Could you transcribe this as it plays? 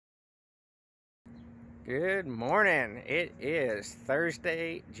Good morning. It is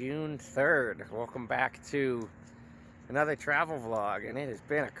Thursday, June 3rd. Welcome back to another travel vlog, and it has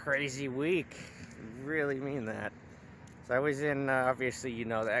been a crazy week. I really mean that. So I was in, obviously you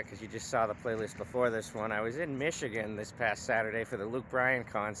know that because you just saw the playlist before this one. I was in Michigan this past Saturday for the Luke Bryan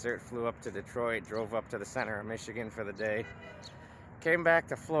concert. Flew up to Detroit, drove up to the center of Michigan for the day. Came back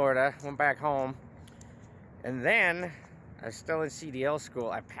to Florida, went back home, and then I was still in CDL school.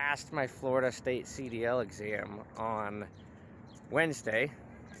 I passed my Florida State CDL exam on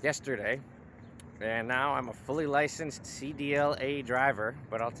yesterday, and now I'm a fully licensed CDLA driver,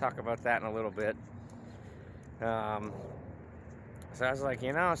 but I'll talk about that in a little bit. So I was like,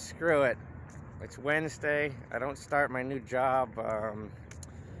 you know, screw it. It's Wednesday. I don't start my new job.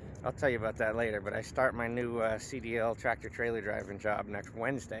 I'll tell you about that later, but I start my new CDL tractor trailer driving job next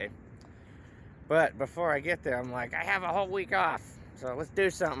Wednesday. But before I get there, I'm like, I have a whole week off, so let's do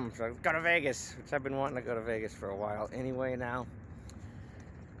something. So let's go to Vegas, which I've been wanting to go to Vegas for a while anyway now.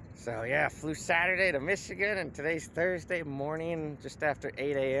 So yeah, flew Saturday to Michigan, and today's Thursday morning, just after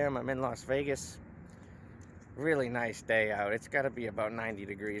 8 a.m. I'm in Las Vegas. Really nice day out. It's got to be about 90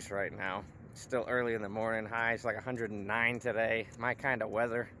 degrees right now. It's still early in the morning. Highs like 109 today. My kind of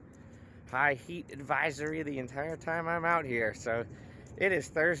weather. High heat advisory the entire time I'm out here. So it is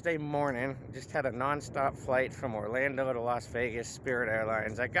Thursday morning. Just had a non-stop flight from Orlando to Las Vegas, Spirit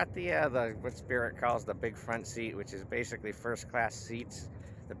Airlines. I got the what Spirit calls the big front seat, which is basically first class seats,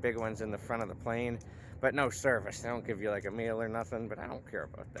 the big ones in the front of the plane, but no service. They don't give you like a meal or nothing, but I don't care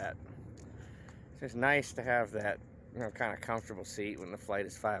about that. It's just nice to have that, you know, kind of comfortable seat when the flight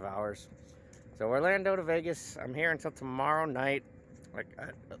is 5 hours. So Orlando to Vegas. I'm here until tomorrow night. Like,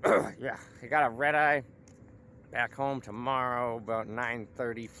 yeah, I got a red eye. Back home tomorrow, about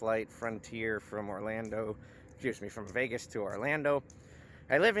 9:30 flight, Frontier from Vegas to Orlando.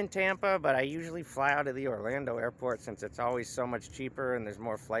 I live in Tampa, but I usually fly out of the Orlando airport since it's always so much cheaper and there's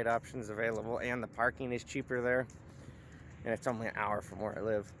more flight options available, and the parking is cheaper there. And it's only an hour from where I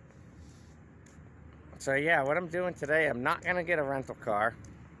live. So yeah, what I'm doing today, I'm not gonna get a rental car.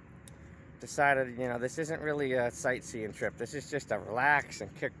 Decided, you know, this isn't really a sightseeing trip. This is just a relax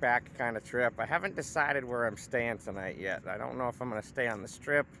and kick back kind of trip. I haven't decided where I'm staying tonight yet. I don't know if I'm going to stay on the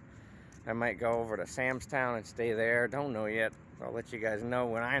Strip. I might go over to Sam's Town and stay there. Don't know yet. I'll let you guys know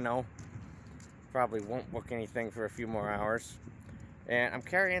when I know. Probably won't book anything for a few more hours. And I'm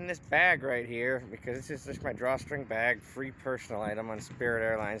carrying this bag right here because this is just my drawstring bag, free personal item on Spirit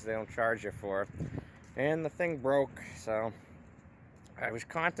Airlines. They don't charge you for it. And the thing broke, so I was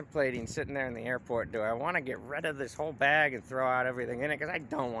contemplating sitting there in the airport, do I want to get rid of this whole bag and throw out everything in it? Because I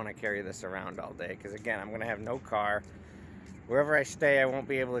don't want to carry this around all day. Because again, I'm going to have no car. Wherever I stay, I won't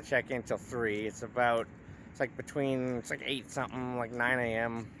be able to check in till 3. It's like 8 something, like 9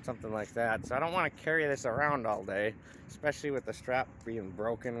 a.m., something like that. So I don't want to carry this around all day, especially with the strap being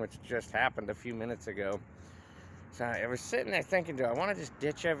broken, which just happened a few minutes ago. So I was sitting there thinking, do I want to just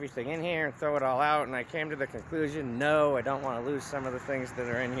ditch everything in here and throw it all out? And I came to the conclusion, no, I don't want to lose some of the things that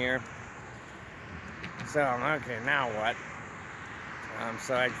are in here. So, okay, now what?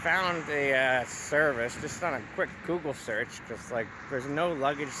 So I found a service, just on a quick Google search, because like there's no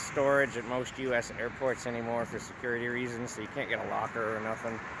luggage storage at most U.S. airports anymore for security reasons, so you can't get a locker or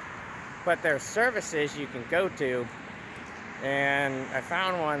nothing. But there are services you can go to, and I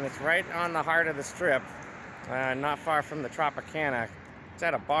found one that's right on the heart of the Strip. Not far from the Tropicana. It's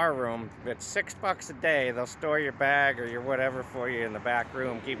at a bar room. It's $6 a day. They'll store your bag or your whatever for you in the back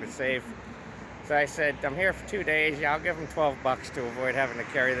room, keep it safe. So I said, I'm here for 2 days. Yeah, I'll give them $12 to avoid having to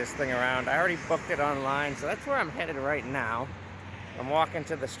carry this thing around. I already booked it online, so that's where I'm headed right now. I'm walking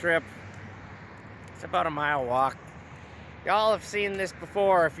to the Strip. It's about a mile walk. Y'all have seen this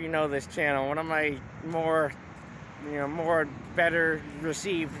before if you know this channel. One of my more better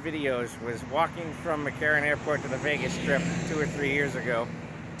received videos was walking from McCarran Airport to the Vegas Strip 2 or 3 years ago.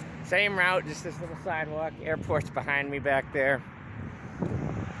 Same route, just this little sidewalk. Airport's behind me back there.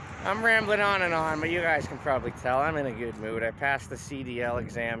 I'm rambling on and on, but you guys can probably tell I'm in a good mood. I passed the CDL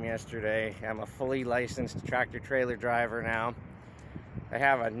exam yesterday. I'm a fully licensed tractor trailer driver now. I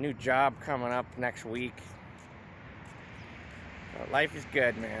have a new job coming up next week. Life is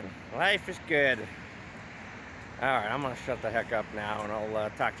good, man. Life is good. Alright, I'm going to shut the heck up now, and I'll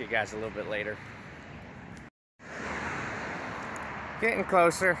talk to you guys a little bit later. Getting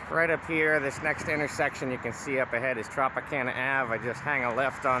closer, right up here. This next intersection you can see up ahead is Tropicana Ave. I just hang a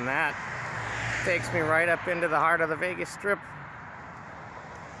left on that. Takes me right up into the heart of the Vegas Strip.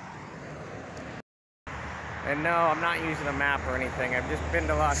 And no, I'm not using a map or anything. I've just been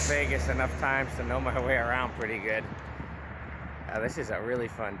to Las Vegas enough times to know my way around pretty good. This is a really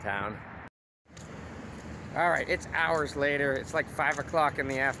fun town. All right, it's hours later. It's like 5 o'clock in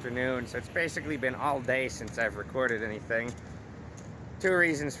the afternoon, so it's basically been all day since I've recorded anything. Two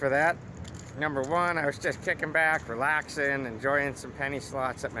reasons for that. Number one, I was just kicking back, relaxing, enjoying some penny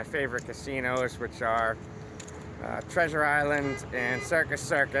slots at my favorite casinos, which are Treasure Island and Circus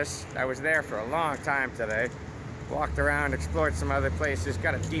Circus. I was there for a long time today. Walked around, explored some other places,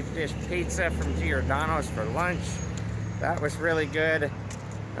 got a deep dish pizza from Giordano's for lunch. That was really good.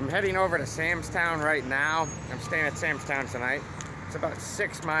 I'm heading over to Sam's Town right now. I'm staying at Sam's Town tonight. It's about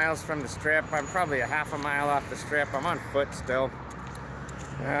 6 miles from the Strip. I'm probably a half a mile off the Strip. I'm on foot still.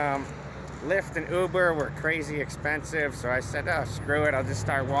 Lyft and Uber were crazy expensive, so I said, oh, screw it. I'll just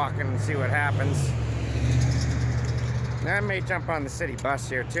start walking and see what happens. Now, I may jump on the city bus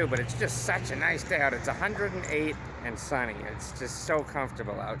here too, but it's just such a nice day out. It's 108 and sunny. It's just so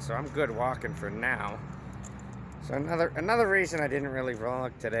comfortable out, so I'm good walking for now. So another reason I didn't really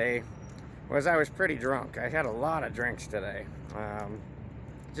vlog today was I was pretty drunk. I had a lot of drinks today.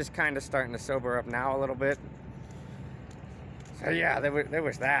 Just kind of starting to sober up now a little bit. So yeah, there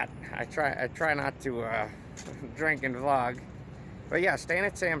was that. I try not to drink and vlog. But yeah, staying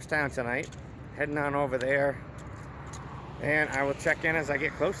at Sam's Town tonight. Heading on over there. And I will check in as I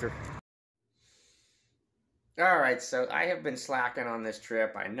get closer. Alright, so I have been slacking on this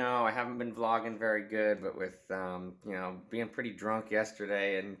trip. I know I haven't been vlogging very good, but with, you know, being pretty drunk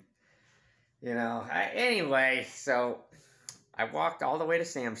yesterday and, you know, anyway, so I walked all the way to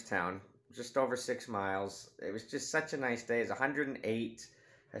Sam's Town, just over 6 miles. It was just such a nice day. It's 108.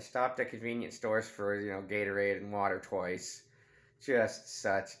 I stopped at convenience stores for, you know, Gatorade and water twice. Just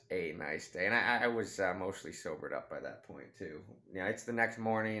such a nice day. And I was mostly sobered up by that point, too. Yeah, it's the next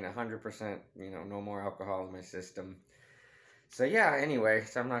morning, 100%, you know, no more alcohol in my system. So, yeah, anyway,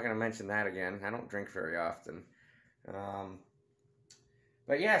 so I'm not going to mention that again. I don't drink very often.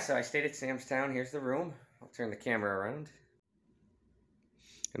 But, yeah, so I stayed at Sam's Town. Here's the room. I'll turn the camera around.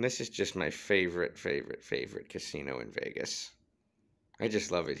 And this is just my favorite casino in Vegas. I just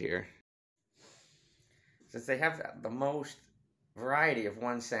love it here. Since they have the most variety of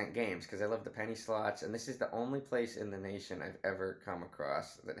 1-cent games, because I love the penny slots, and this is the only place in the nation I've ever come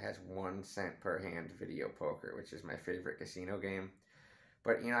across that has 1 cent per hand video poker, which is my favorite casino game.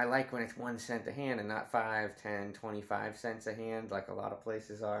 But, you know, I like when it's 1 cent a hand and not 5, 10, 25 cents a hand like a lot of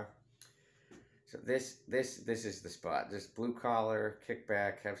places are. So this is the spot. Just blue collar, kick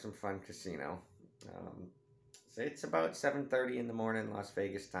back, have some fun casino. So it's about 7:30 in the morning Las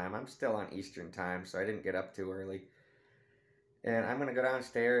Vegas time. I'm still on Eastern time, so I didn't get up too early. And I'm going to go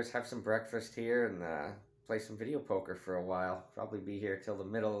downstairs, have some breakfast here, and play some video poker for a while. Probably be here till the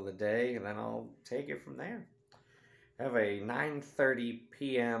middle of the day, and then I'll take it from there. I have a 9:30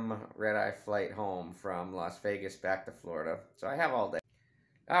 p.m. red-eye flight home from Las Vegas back to Florida. So I have all day.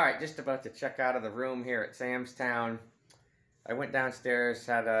 Alright, just about to check out of the room here at Sam's Town. I went downstairs,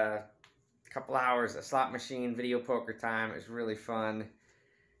 had a couple hours of slot machine video poker time. It was really fun.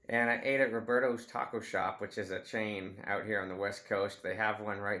 And I ate at Roberto's Taco Shop, which is a chain out here on the West Coast. They have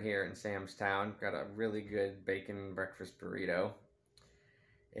one right here in Sam's Town. Got a really good bacon breakfast burrito.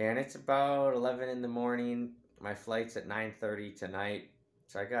 And it's about 11 in the morning. My flight's at 9:30 tonight.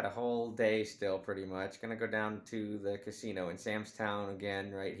 So I got a whole day still pretty much. Gonna go down to the casino in Sam's Town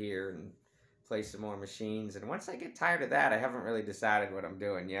again right here and play some more machines. And once I get tired of that, I haven't really decided what I'm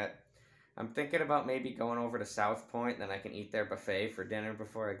doing yet. I'm thinking about maybe going over to South Point, then I can eat their buffet for dinner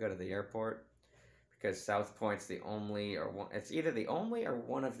before I go to the airport. Because South Point's the only, it's either the only or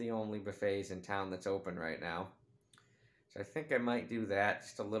one of the only buffets in town that's open right now. So I think I might do that.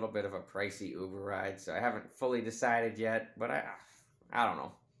 Just a little bit of a pricey Uber ride, so I haven't fully decided yet, but I don't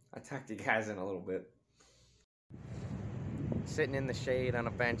know. I'll talk to you guys in a little bit. Sitting in the shade on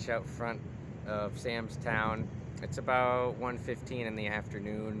a bench out front of Sam's Town. It's about 1:15 in the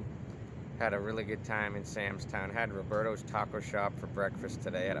afternoon. Had a really good time in Sam's Town. Had Roberto's Taco Shop for breakfast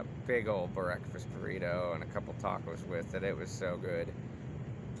today. Had a big old breakfast burrito and a couple tacos with it. It was so good.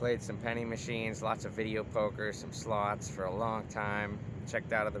 Played some penny machines, lots of video poker, some slots for a long time.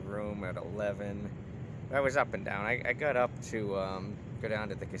 Checked out of the room at 11. I was up and down. I got up to go down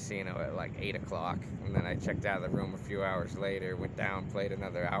to the casino at like 8 o'clock. And then I checked out of the room a few hours later. Went down, played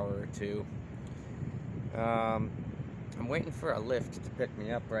another hour or two. I'm waiting for a Lyft to pick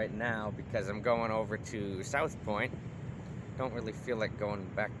me up right now because I'm going over to South Point. Don't really feel like going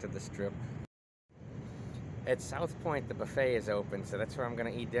back to the Strip. At South Point, the buffet is open, so that's where I'm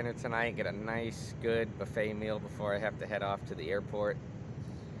going to eat dinner tonight. Get a nice, good buffet meal before I have to head off to the airport.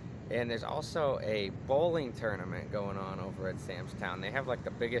 And there's also a bowling tournament going on over at Sam's Town. They have like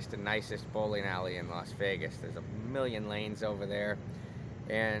the biggest and nicest bowling alley in Las Vegas. There's a million lanes over there.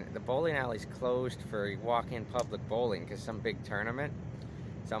 and the bowling alley's closed for walk-in public bowling because some big tournament.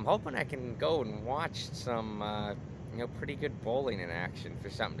 So I'm hoping I can go and watch some, pretty good bowling in action for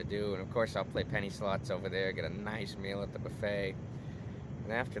something to do. And of course, I'll play penny slots over there, get a nice meal at the buffet.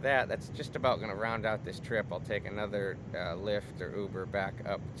 And after that, that's just about going to round out this trip. I'll take another Lyft or Uber back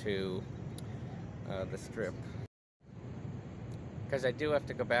up to the Strip. Because I do have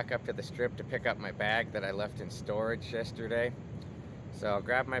to go back up to the Strip to pick up my bag that I left in storage yesterday. So I'll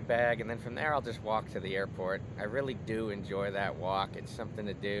grab my bag, and then from there I'll just walk to the airport. I really do enjoy that walk. It's something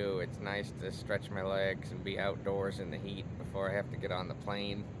to do. It's nice to stretch my legs and be outdoors in the heat before I have to get on the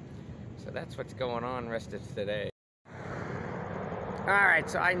plane. So that's what's going on rest of today. Alright,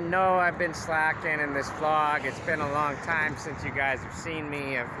 so I know I've been slacking in this vlog. It's been a long time since you guys have seen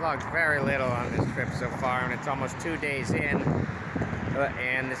me. I've vlogged very little on this trip so far, and it's almost 2 days in.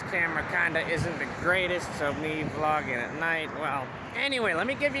 And this camera kinda isn't the greatest, so me vlogging at night, well, anyway, let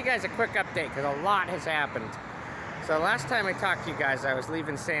me give you guys a quick update because a lot has happened. So last time I talked to you guys, I was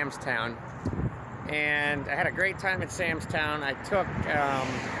leaving Sam's Town, and I had a great time at Sam's Town. I took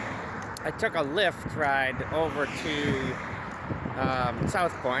a Lyft ride over to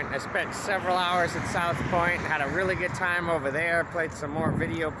South Point. I spent several hours at South Point, had a really good time over there, played some more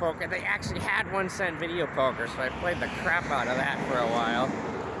video poker. They actually had 1 cent video poker, so I played the crap out of that for a while.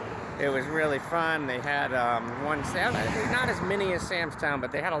 It was really fun. They had 1 cent, not as many as Sam's Town,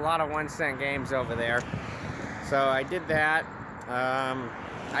 but they had a lot of 1 cent games over there. So I did that.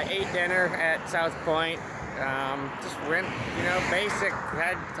 I ate dinner at South Point. Just went, basic.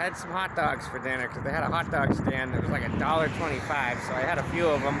 Had some hot dogs for dinner because they had a hot dog stand that was like $1.25, so I had a few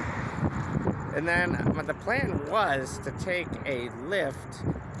of them. And then the plan was to take a Lyft,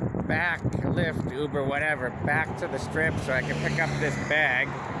 Uber, whatever, back to the Strip so I could pick up this bag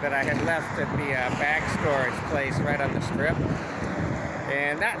that I had left at the bag storage place right on the Strip.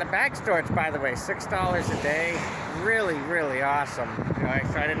 And the bag storage, by the way, $6 a day. Really, really awesome. So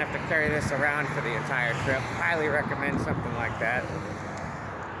I didn't have to carry this around for the entire trip. Highly recommend something like that.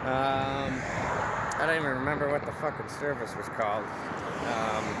 I don't even remember what the fucking service was called.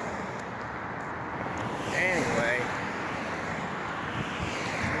 Anyway.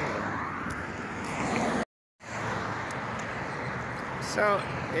 So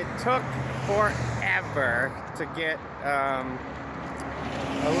it took forever to get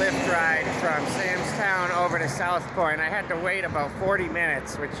a Lyft ride from Sam's Town over to South Point. I had to wait about 40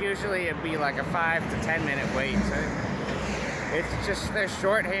 minutes, which usually it'd be like a 5 to 10 minute wait. So it's just they're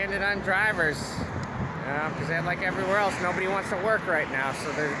short-handed on drivers. Because like everywhere else, nobody wants to work right now,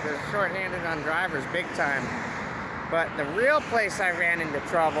 so they're short-handed on drivers big time. But the real place I ran into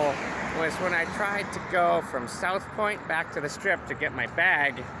trouble was when I tried to go from South Point back to the Strip to get my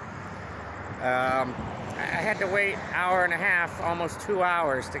bag. I had to wait 1.5 hours, almost 2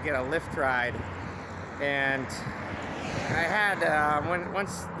 hours to get a Lyft ride. And I had,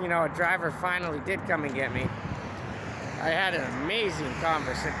 once a driver finally did come and get me, I had an amazing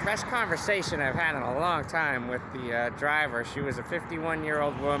best conversation I've had in a long time with the driver. She was a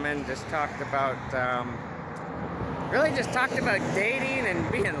 51-year-old woman, just talked about, really just talked about dating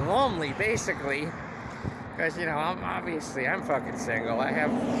and being lonely, basically. Because, I'm fucking single. I have,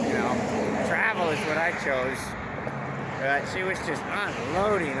 travel is what I chose. She was just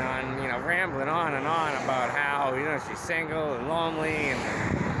unloading on, rambling on and on about how, she's single and lonely. And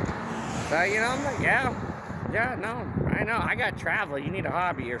so, I'm like, yeah, no, I know. I got travel. You need a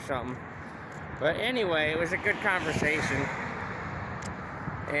hobby or something. But anyway, it was a good conversation.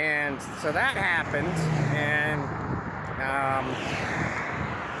 And so that happened. And,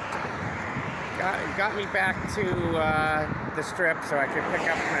 got me back to the Strip so I could pick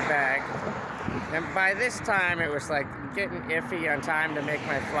up my bag. And by this time it was like getting iffy on time to make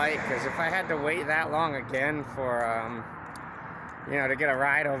my flight, because if I had to wait that long again for to get a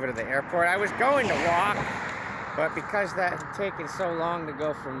ride over to the airport, I was going to walk, but because that had taken so long to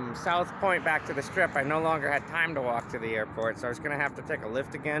go from South Point back to the Strip, I no longer had time to walk to the airport, so I was gonna have to take a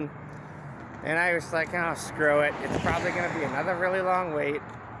Lyft again. And I was like, oh, screw it, it's probably gonna be another really long wait,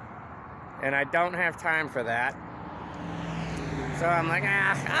 and I don't have time for that. So I'm like,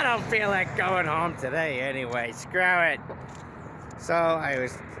 I don't feel like going home today anyway, screw it. So I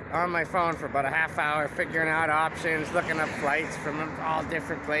was on my phone for about a half hour figuring out options, looking up flights from all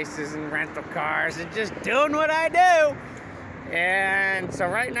different places and rental cars and just doing what I do. And so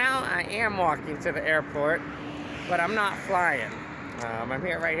right now I am walking to the airport, but I'm not flying. I'm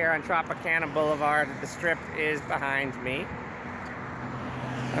here right here on Tropicana Boulevard. The Strip is behind me.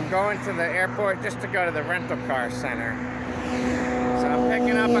 I'm going to the airport just to go to the rental car center. So I'm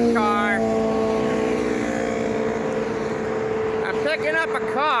picking up a car. I'm picking up a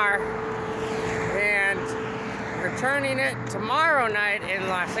car and returning it tomorrow night in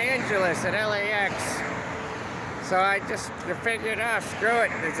Los Angeles at LAX. So I just figured, screw it.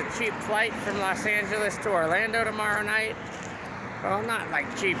 There's a cheap flight from Los Angeles to Orlando tomorrow night. Well, not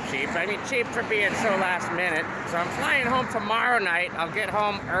like cheap. I mean cheap for being so last minute. So I'm flying home tomorrow night. I'll get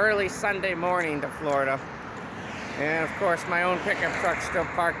home early Sunday morning to Florida. And of course, my own pickup truck's still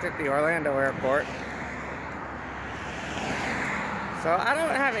parked at the Orlando airport. So I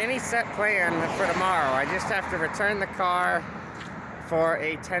don't have any set plan for tomorrow. I just have to return the car for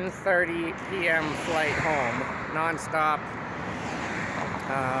a 10:30 p.m. flight home, non-stop.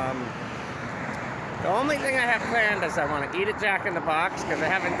 The only thing I have planned is I want to eat at Jack in the Box, because I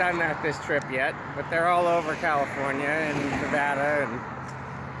haven't done that this trip yet, but they're all over California and Nevada, and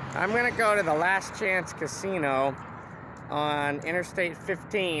I'm going to go to the Last Chance Casino on Interstate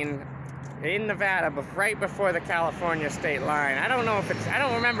 15 in Nevada, right before the California state line. I don't know if it's, I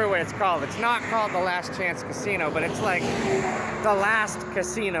don't remember what it's called. It's not called the Last Chance Casino, but it's like the last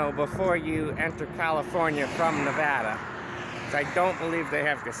casino before you enter California from Nevada. I don't believe they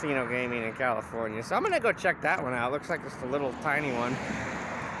have casino gaming in California. So I'm going to go check that one out. Looks like just a little tiny one.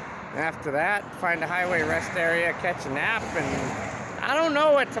 After that, find a highway rest area, catch a nap, and I don't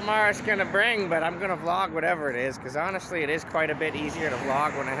know what tomorrow's going to bring, but I'm going to vlog whatever it is, because honestly it is quite a bit easier to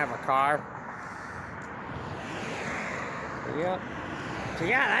vlog when I have a car. Yep. So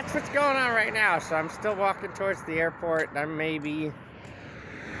yeah, that's what's going on right now. So I'm still walking towards the airport. I'm maybe,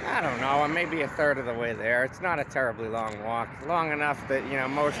 I don't know, I'm maybe a third of the way there. It's not a terribly long walk. Long enough that, you know,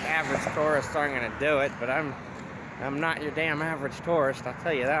 most average tourists aren't going to do it, but I'm not your damn average tourist, I'll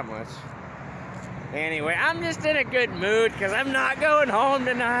tell you that much. Anyway, I'm just in a good mood because I'm not going home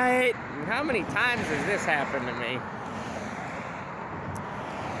tonight. How many times has this happened to me?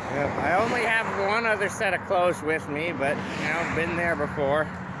 Yep, I only have one other set of clothes with me, but, you know, been there before.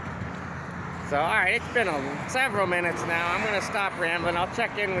 So, alright, it's been several minutes now. I'm going to stop rambling. I'll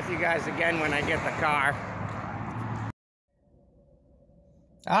check in with you guys again when I get the car.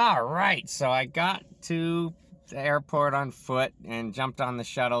 Alright, so I got to the airport on foot and jumped on the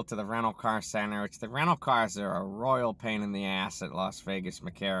shuttle to the rental car center, which the rental cars are a royal pain in the ass at Las Vegas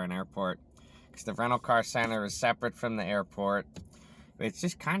McCarran Airport, because the rental car center is separate from the airport. It's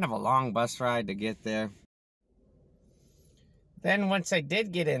just kind of a long bus ride to get there. Then once I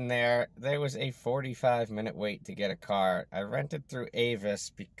did get in there, there was a 45-minute wait to get a car. I rented through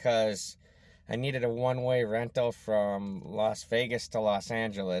Avis because I needed a one-way rental from Las Vegas to Los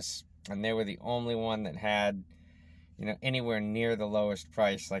Angeles, and they were the only one that had, you know, anywhere near the lowest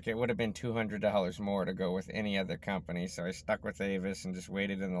price. Like, it would have been $200 more to go with any other company, so I stuck with Avis and just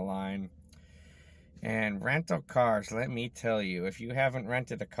waited in the line. And rental cars, let me tell you, if you haven't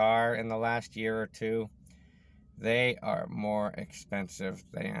rented a car in the last year or two, they are more expensive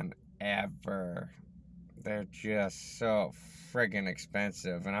than ever. They're just so friggin'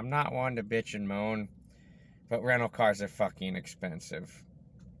 expensive. And I'm not one to bitch and moan, but rental cars are fucking expensive.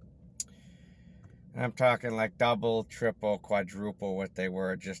 I'm talking like double, triple, quadruple what they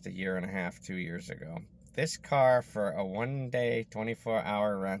were just a year and a half, 2 years ago. This car for a one-day,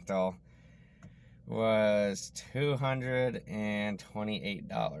 24-hour rental was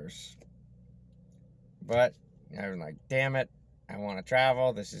 $228. But I was like, damn it, I want to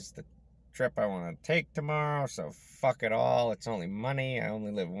travel. This is the trip I want to take tomorrow, so fuck it all. It's only money. I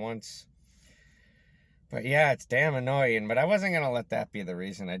only live once. But yeah, it's damn annoying, but I wasn't going to let that be the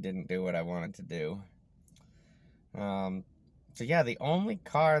reason I didn't do what I wanted to do. So yeah, the only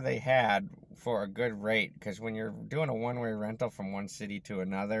car they had for a good rate, because when you're doing a one-way rental from one city to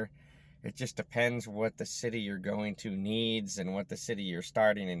another, it just depends what the city you're going to needs and what the city you're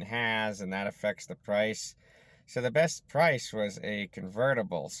starting in has, and that affects the price. So the best price was a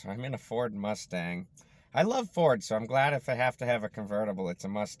convertible. So I'm in a Ford Mustang. I love Ford, so I'm glad if I have to have a convertible, it's a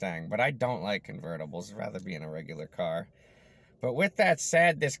Mustang. But I don't like convertibles. I'd rather be in a regular car. But with that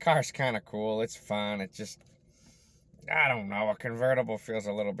said, this car's kind of cool. It's fun. It just, I don't know. A convertible feels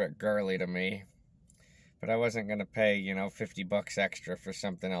a little bit girly to me. But I wasn't going to pay, you know, 50 bucks extra for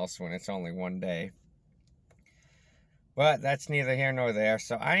something else when it's only one day. But that's neither here nor there.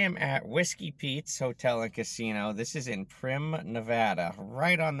 So I am at Whiskey Pete's Hotel and Casino. This is in Primm, Nevada,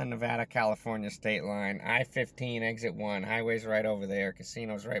 right on the Nevada-California state line. I-15, exit 1. Highway's right over there.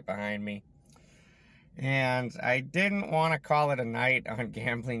 Casino's right behind me. And I didn't want to call it a night on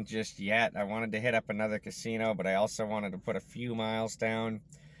gambling just yet. I wanted to hit up another casino, but I also wanted to put a few miles down.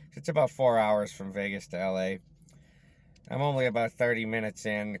 It's about 4 hours from Vegas to LA. I'm only about 30 minutes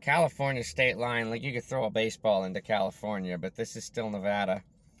in. The California state line, like you could throw a baseball into California, but this is still Nevada.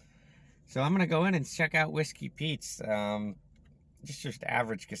 So I'm going to go in and check out Whiskey Pete's. just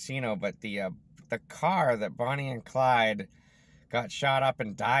average casino, but the car that Bonnie and Clyde got shot up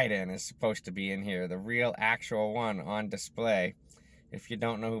and died in is supposed to be in here. The real, actual one on display. If you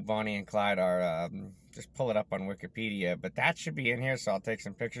don't know who Bonnie and Clyde are, just pull it up on Wikipedia. But that should be in here, so I'll take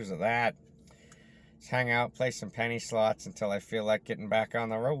some pictures of that. Just hang out, play some penny slots until I feel like getting back on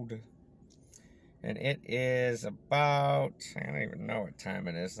the road. And it is about, I don't even know what time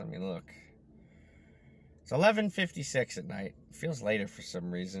it is. Let me look. It's 11:56 at night. It feels later for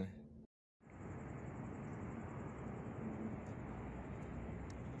some reason.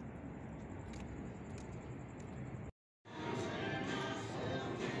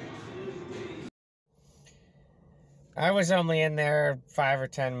 I was only in there 5 or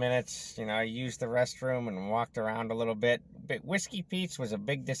 10 minutes. You know, I used the restroom and walked around a little bit. But Whiskey Pete's was a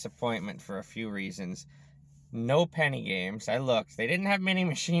big disappointment for a few reasons. No penny games. I looked. They didn't have many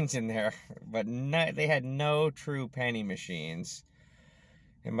machines in there, but they had no true penny machines.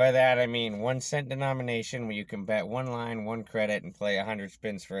 And by that, I mean 1 cent denomination where you can bet 1 line, 1 credit, and play 100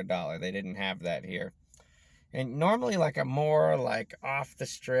 spins for $1. They didn't have that here. And normally, like a more like off the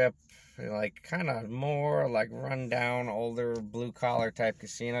strip, like kind of more like rundown, older blue collar type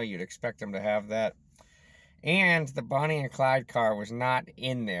casino, you'd expect them to have that. And the Bonnie and Clyde car was not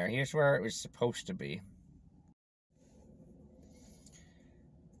in there. Here's where it was supposed to be.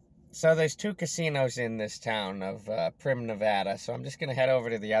 So there's 2 casinos in this town of Primm, Nevada. So I'm just going to head over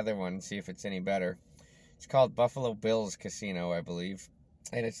to the other one and see if it's any better. It's called Buffalo Bills Casino, I believe.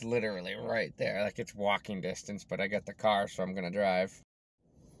 And it's literally right there. Like, it's walking distance, but I got the car, so I'm going to drive.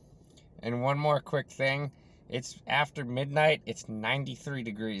 And one more quick thing. It's after midnight. It's 93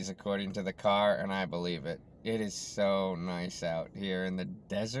 degrees according to the car, and I believe it. It is so nice out here in the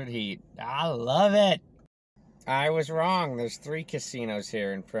desert heat. I love it. I was wrong. There's 3 casinos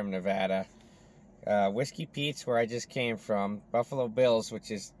here in Primm, Nevada. Whiskey Pete's, where I just came from. Buffalo Bills, which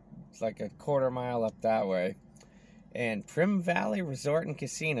is like a quarter mile up that way. And Primm Valley Resort and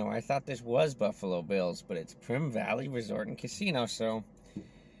Casino. I thought this was Buffalo Bills, but it's Primm Valley Resort and Casino, so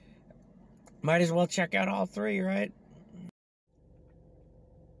might as well check out all 3, right?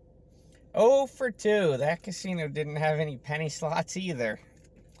 0 for 2. That casino didn't have any penny slots either.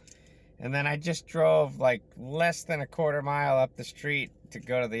 And then I just drove like less than a quarter mile up the street to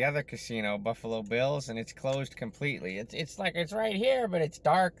go to the other casino, Buffalo Bills, and it's closed completely. It's like it's right here, but it's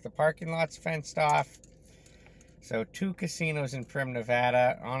dark. The parking lot's fenced off. So 2 casinos in Primm,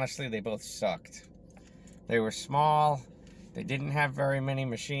 Nevada. Honestly, they both sucked. They were small. They didn't have very many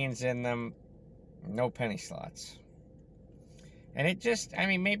machines in them. No penny slots. And it just, I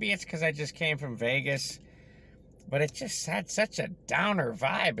mean, maybe it's because I just came from Vegas, but it just had such a downer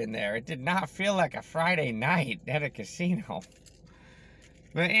vibe in there. It did not feel like a Friday night at a casino.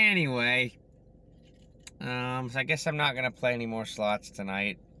 But anyway, so I guess I'm not going to play any more slots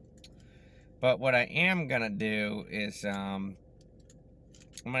tonight. But what I am going to do is I'm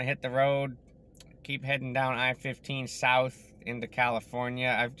going to hit the road, keep heading down I-15 south into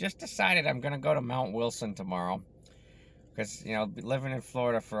California. I've just decided I'm going to go to Mount Wilson tomorrow. Because, you know, living in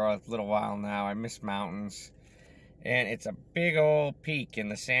Florida for a little while now, I miss mountains. And it's a big old peak in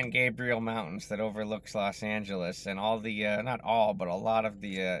the San Gabriel Mountains that overlooks Los Angeles. And all the, not all, but a lot of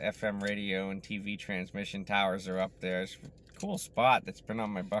the FM radio and TV transmission towers are up there. It's a cool spot that's been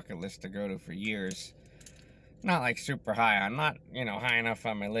on my bucket list to go to for years. Not like super high. I'm not, you know, high enough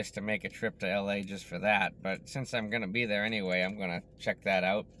on my list to make a trip to LA just for that. But since I'm going to be there anyway, I'm going to check that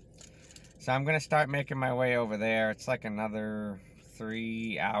out. So I'm going to start making my way over there. It's like another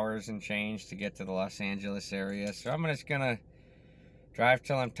 3 hours and change to get to the Los Angeles area. So I'm just going to drive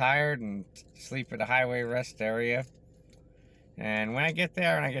till I'm tired and sleep at a highway rest area. And when I get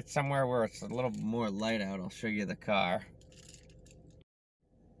there and I get somewhere where it's a little more light out, I'll show you the car.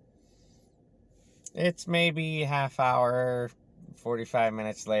 It's maybe half hour, 45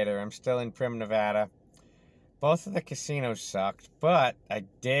 minutes later. I'm still in Primm, Nevada. Both of the casinos sucked, but I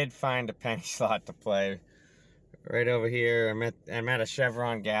did find a penny slot to play. Right over here, I'm at a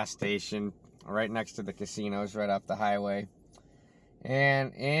Chevron gas station right next to the casinos, right off the highway.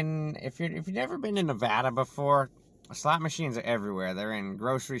 And if you've never been in Nevada before, slot machines are everywhere. They're in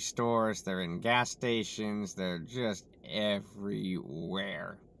grocery stores, they're in gas stations, they're just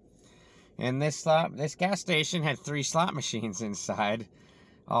everywhere. And this gas station had 3 slot machines inside,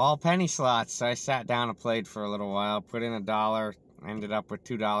 all penny slots. So I sat down and played for a little while, put in $1, ended up with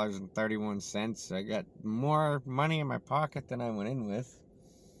 $2.31. I got more money in my pocket than I went in with.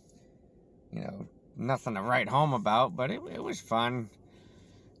 You know, nothing to write home about, but it was fun.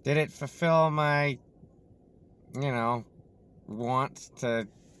 Did it fulfill my, you know, want to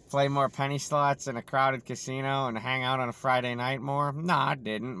play more penny slots in a crowded casino and hang out on a Friday night more? No, I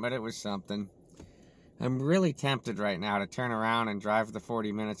didn't, but it was something. I'm really tempted right now to turn around and drive the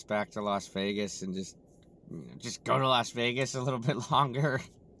 40 minutes back to Las Vegas and just go to Las Vegas a little bit longer.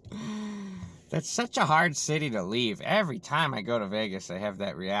 That's such a hard city to leave. Every time I go to Vegas, I have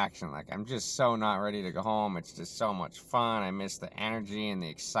that reaction. Like, I'm just so not ready to go home. It's just so much fun. I miss the energy and the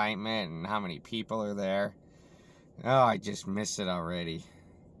excitement and how many people are there. Oh, I just miss it already.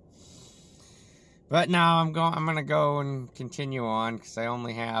 But now I'm gonna go and continue on because I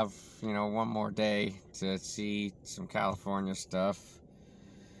only have, one more day to see some California stuff.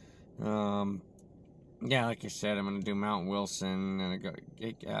 Yeah, like I said, I'm gonna do Mount Wilson, and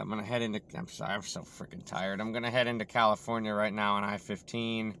I'm gonna head into. I'm sorry, I'm so freaking tired. I'm gonna head into California right now on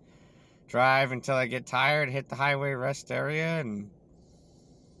I-15. Drive until I get tired, hit the highway rest area, and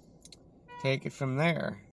take it from there.